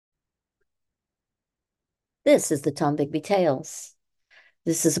This is the Tombigbee Tales.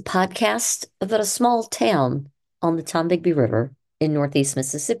 This is a podcast about a small town on the Tombigbee River in northeast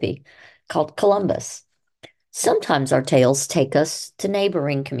Mississippi called Columbus. Sometimes our tales take us to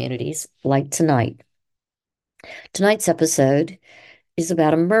neighboring communities like tonight. Tonight's episode is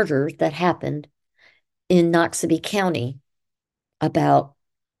about a murder that happened in Noxubee County about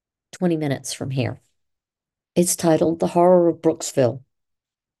 20 minutes from here. It's titled The Horror of Brooksville,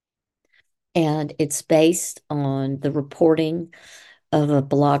 and it's based on the reporting of a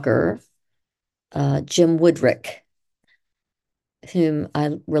blogger, Jim Woodrick, whom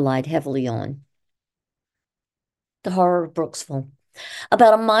I relied heavily on. The Horror of Brooksville.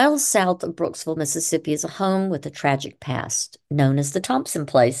 About a mile south of Brooksville, Mississippi, is a home with a tragic past known as the Thompson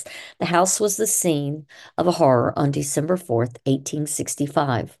Place. The house was the scene of a horror on December 4th,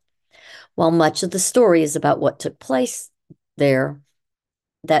 1865. While much of the story is about what took place there,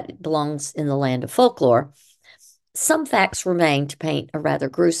 that belongs in the land of folklore, some facts remain to paint a rather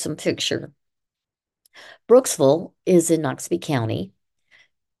gruesome picture. Brooksville is in Noxubee County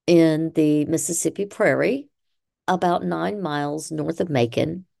in the Mississippi Prairie, about 9 miles north of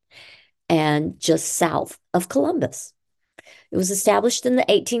Macon and just south of Columbus. It was established in the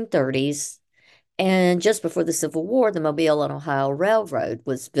 1830s, and just before the Civil War, the Mobile and Ohio Railroad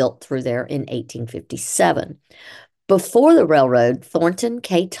was built through there in 1857. Before the railroad, Thornton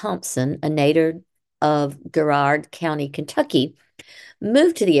K. Thompson, a native of Girard County, Kentucky,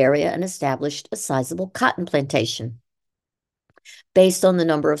 moved to the area and established a sizable cotton plantation. Based on the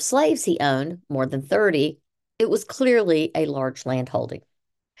number of slaves he owned, more than 30, it was clearly a large landholding.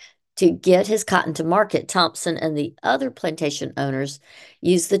 To get his cotton to market, Thompson and the other plantation owners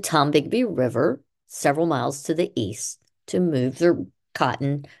used the Tombigbee River, several miles to the east, to move their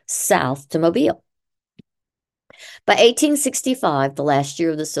cotton south to Mobile. By 1865, the last year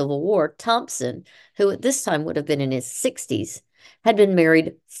of the Civil War, Thompson, who at this time would have been in his 60s, had been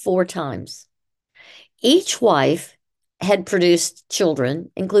married 4 times. Each wife had produced children,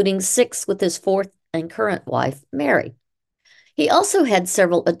 including 6 with his fourth and current wife, Mary. He also had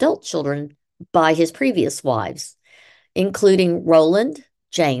several adult children by his previous wives, including Roland,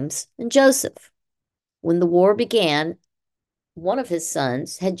 James, and Joseph. When the war began, one of his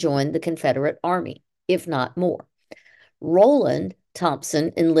sons had joined the Confederate Army, if not more. Roland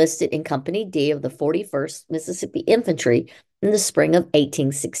Thompson enlisted in Company D of the 41st Mississippi Infantry in the spring of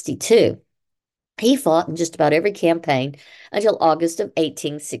 1862. He fought in just about every campaign until August of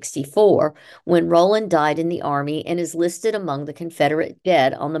 1864, when Roland died in the Army and is listed among the Confederate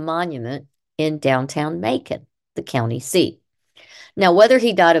dead on the monument in downtown Macon, the county seat. Now, whether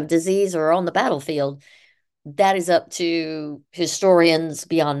he died of disease or on the battlefield, that is up to historians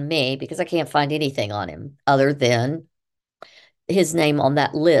beyond me because I can't find anything on him other than his name on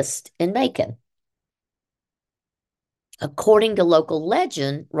that list in Macon. According to local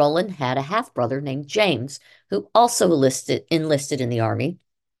legend, Roland had a half brother named James, who also enlisted in the army,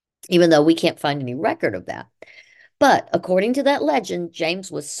 even though we can't find any record of that. But according to that legend,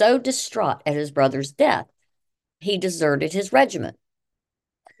 James was so distraught at his brother's death, he deserted his regiment.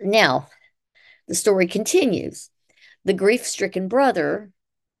 Now, the story continues. The grief stricken brother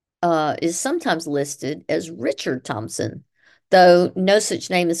is sometimes listed as Richard Thompson, though no such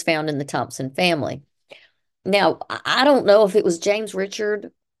name is found in the Thompson family. Now, I don't know if it was James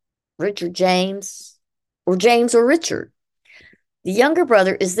Richard, Richard James, or James or Richard. The younger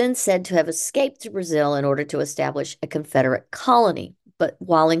brother is then said to have escaped to Brazil in order to establish a Confederate colony. But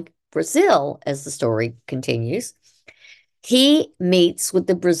while in Brazil, as the story continues, he meets with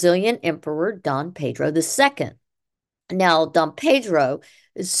the Brazilian Emperor Dom Pedro II. Now, Dom Pedro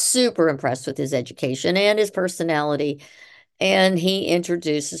is super impressed with his education and his personality, and he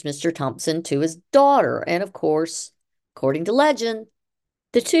introduces Mr. Thompson to his daughter. And of course, according to legend,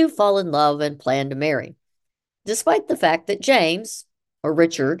 the two fall in love and plan to marry, despite the fact that James, or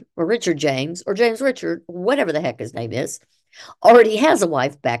Richard James, or James Richard, whatever the heck his name is, already has a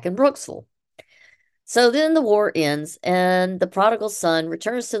wife back in Brooksville. So then the war ends, and the prodigal son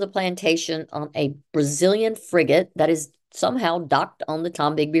returns to the plantation on a Brazilian frigate that is somehow docked on the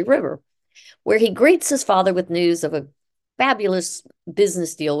Tombigbee River, where he greets his father with news of a fabulous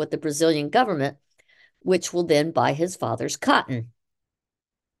business deal with the Brazilian government, which will then buy his father's cotton.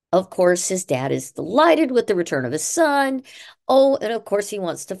 Of course, his dad is delighted with the return of his son. Oh, and of course, he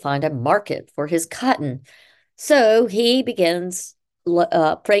wants to find a market for his cotton. So he begins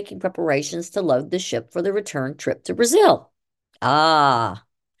making preparations to load the ship for the return trip to Brazil. Ah,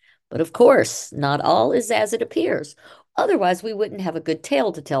 but of course, not all is as it appears. Otherwise, we wouldn't have a good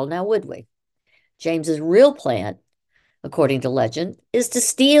tale to tell now, would we? James's real plan according to legend, is to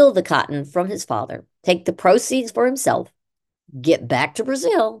steal the cotton from his father, take the proceeds for himself, get back to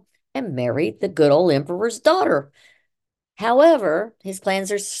Brazil, and marry the good old emperor's daughter. However, his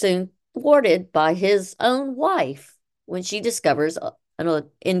plans are soon thwarted by his own wife when she discovers an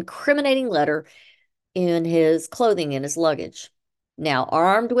incriminating letter in his clothing and his luggage. Now,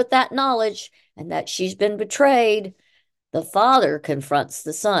 armed with that knowledge and that she's been betrayed, the father confronts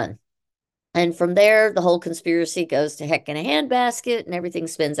the son. And from there, the whole conspiracy goes to heck in a handbasket and everything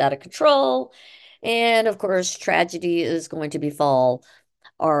spins out of control. And of course, tragedy is going to befall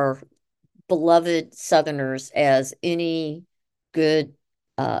our beloved Southerners as any good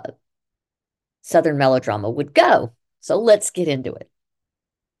uh, Southern melodrama would go. So let's get into it.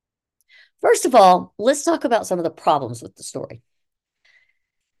 First of all, let's talk about some of the problems with the story.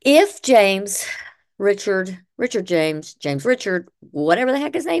 If James Richard, whatever the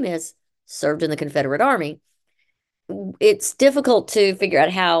heck his name is, served in the Confederate Army, it's difficult to figure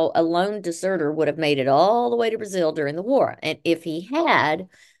out how a lone deserter would have made it all the way to Brazil during the war. And if he had,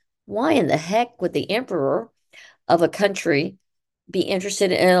 why in the heck would the emperor of a country be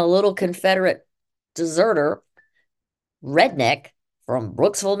interested in a little Confederate deserter redneck from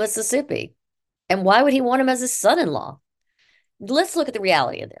Brooksville, Mississippi? And why would he want him as his son in law? Let's look at the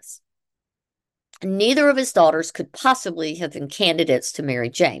reality of this. Neither of his daughters could possibly have been candidates to marry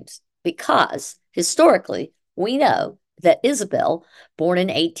James because historically, we know that Isabel, born in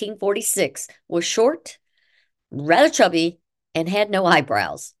 1846, was short, rather chubby, and had no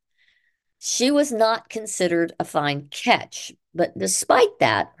eyebrows. She was not considered a fine catch, but despite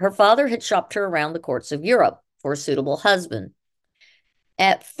that, her father had shopped her around the courts of Europe for a suitable husband.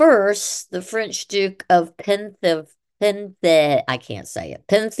 At first, the French Duke of I can't say it,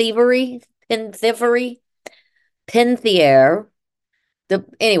 Penthievre.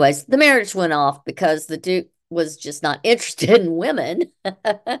 The marriage went off because the Duke was just not interested in women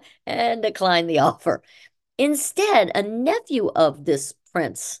and declined the offer. Instead, a nephew of this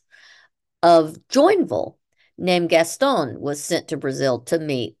prince of Joinville named Gaston was sent to Brazil to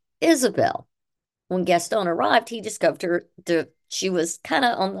meet Isabel. When Gaston arrived, he discovered she was kind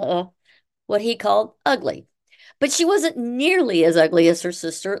of on the what he called ugly. But she wasn't nearly as ugly as her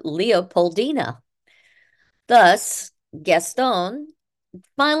sister Leopoldina. Thus, Gaston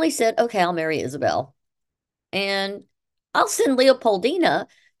finally said, okay, I'll marry Isabel. And I'll send Leopoldina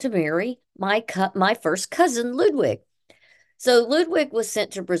to marry my first cousin, Ludwig. So Ludwig was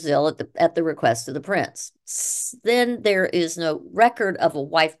sent to Brazil at the request of the prince. Then there is no record of a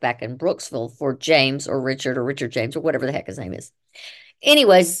wife back in Brooksville for James or Richard James or whatever the heck his name is.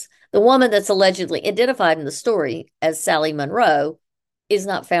 Anyways, the woman that's allegedly identified in the story as Sally Monroe is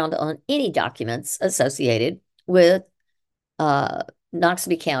not found on any documents associated with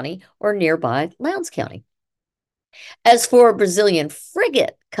Noxubee County or nearby Lowndes County. As for a Brazilian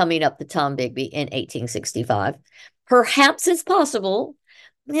frigate coming up the Tombigbee in 1865, perhaps it's possible,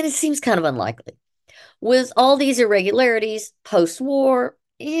 and it seems kind of unlikely. With all these irregularities post-war,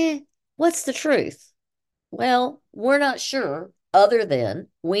 what's the truth? Well, we're not sure, other than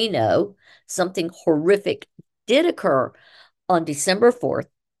we know something horrific did occur on December 4th,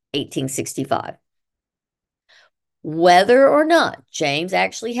 1865. Whether or not James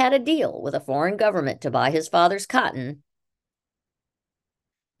actually had a deal with a foreign government to buy his father's cotton,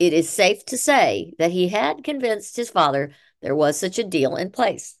 it is safe to say that he had convinced his father there was such a deal in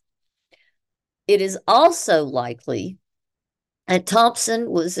place. It is also likely that Thompson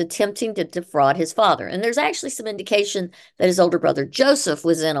was attempting to defraud his father, and there's actually some indication that his older brother Joseph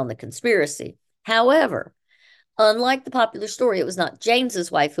was in on the conspiracy. However, unlike the popular story, it was not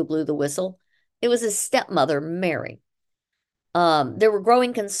James's wife who blew the whistle. It was his stepmother, Mary. There were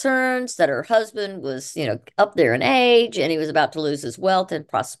growing concerns that her husband was, up there in age and he was about to lose his wealth and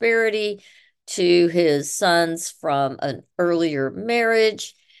prosperity to his sons from an earlier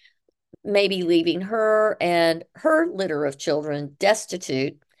marriage, maybe leaving her and her litter of children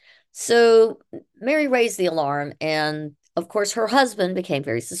destitute. So Mary raised the alarm, and of course, her husband became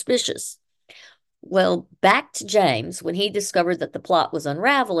very suspicious. Well, back to James, when he discovered that the plot was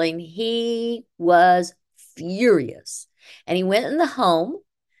unraveling, he was furious. And he went in the home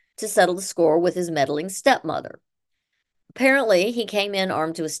to settle the score with his meddling stepmother. Apparently, he came in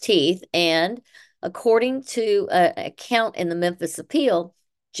armed to his teeth, and according to an account in the Memphis Appeal,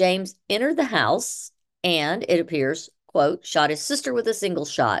 James entered the house and, it appears, quote, shot his sister with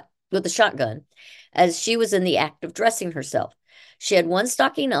a shotgun, as she was in the act of dressing herself. She had one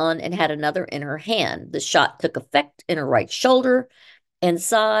stocking on and had another in her hand. The shot took effect in her right shoulder and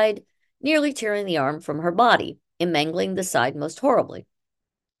side, nearly tearing the arm from her body and mangling the side most horribly.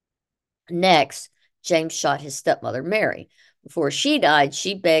 Next, James shot his stepmother, Mary. Before she died,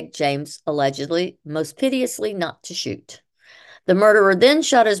 she begged James, allegedly, most piteously, not to shoot. The murderer then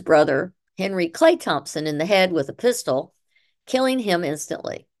shot his brother, Henry Clay Thompson, in the head with a pistol, killing him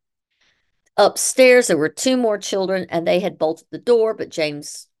instantly. Upstairs, there were two more children, and they had bolted the door, but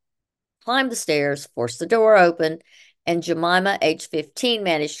James climbed the stairs, forced the door open, and Jemima, age 15,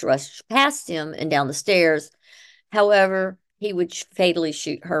 managed to rush past him and down the stairs. However, he would fatally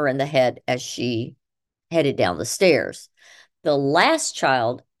shoot her in the head as she headed down the stairs. The last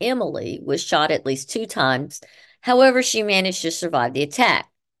child, Emily, was shot at least 2 times. However, she managed to survive the attack.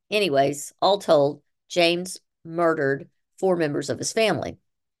 Anyways, all told, James murdered 4 members of his family.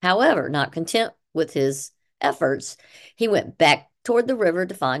 However, not content with his efforts, he went back toward the river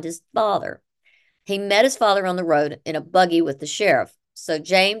to find his father. He met his father on the road in a buggy with the sheriff. So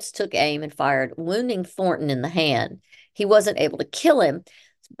James took aim and fired, wounding Thornton in the hand. He wasn't able to kill him,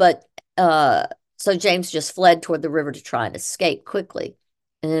 but so James just fled toward the river to try and escape quickly.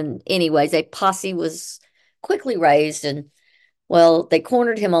 And anyways, a posse was quickly raised, and well, they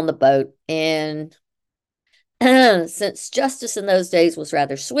cornered him on the boat. And since justice in those days was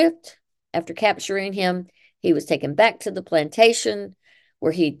rather swift, after capturing him, he was taken back to the plantation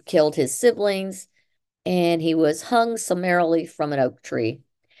where he'd killed his siblings, and he was hung summarily from an oak tree.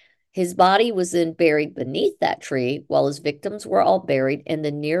 His body was then buried beneath that tree, while his victims were all buried in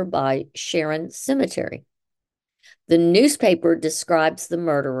the nearby Sharon Cemetery. The newspaper describes the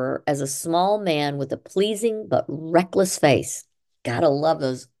murderer as a small man with a pleasing but reckless face. Gotta love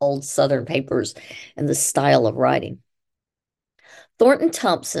those old Southern papers and the style of writing. Thornton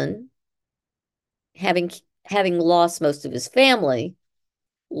Thompson, having lost most of his family,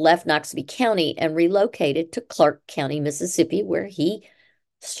 left Knoxville County and relocated to Clark County, Mississippi, where he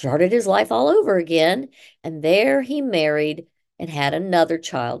started his life all over again. And there he married and had another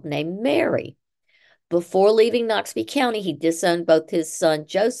child named Mary. Before leaving Knoxville County, he disowned both his son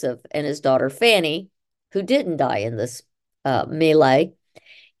Joseph and his daughter Fanny, who didn't die in this melee,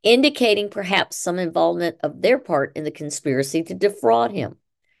 indicating perhaps some involvement of their part in the conspiracy to defraud him.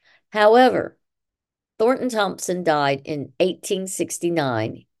 However, Thornton Thompson died in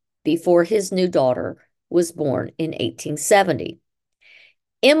 1869 before his new daughter was born in 1870.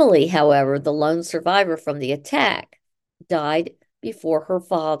 Emily, however, the lone survivor from the attack, died before her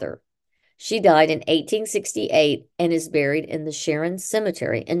father. She died in 1868 and is buried in the Sharon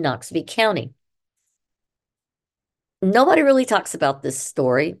Cemetery in Knoxville County. Nobody really talks about this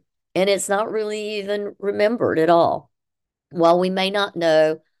story, and it's not really even remembered at all. While we may not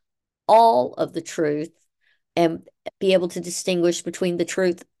know all of the truth and be able to distinguish between the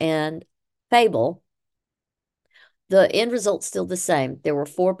truth and fable, the end result's still the same. There were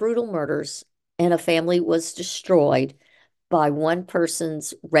 4 brutal murders, and a family was destroyed by one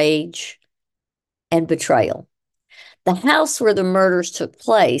person's rage and betrayal. The house where the murders took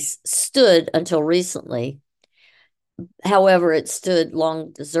place stood until recently. However, it stood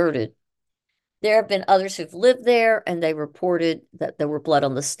long deserted. There have been others who've lived there, and they reported that there were blood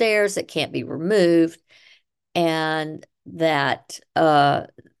on the stairs that can't be removed, and that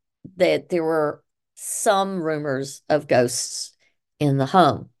there were some rumors of ghosts in the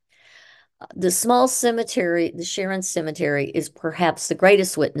home. The small cemetery, the Sharon Cemetery, is perhaps the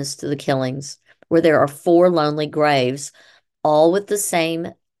greatest witness to the killings, where there are 4 lonely graves, all with the same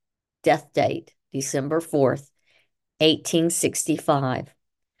death date, December 4th, 1865.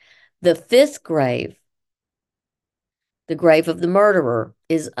 The 5th grave, the grave of the murderer,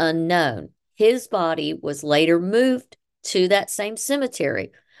 is unknown. His body was later moved to that same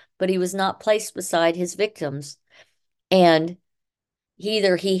cemetery, but he was not placed beside his victims. And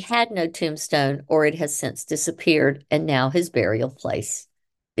either he had no tombstone or it has since disappeared, and now his burial place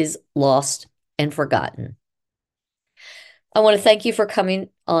is lost and forgotten. I want to thank you for coming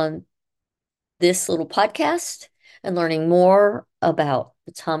on this little podcast and learning more about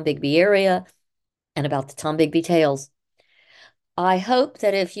the Tombigbee area and about the Tombigbee Tales. I hope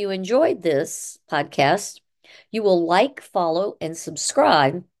that if you enjoyed this podcast, you will like, follow, and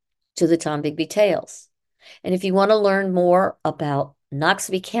subscribe to the Tombigbee Tales. And if you want to learn more about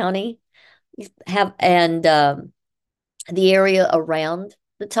Knoxville County and the area around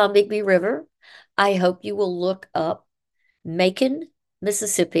the Tombigbee River, I hope you will look up Macon,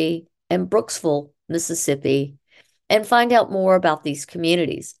 Mississippi, and Brooksville, Mississippi, and find out more about these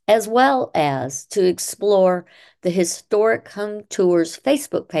communities, as well as to explore the Historic Home Tours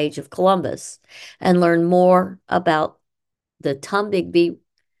Facebook page of Columbus and learn more about the Tombigbee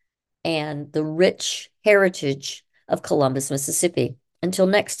and the rich heritage of Columbus, Mississippi. Until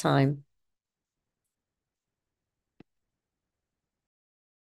next time.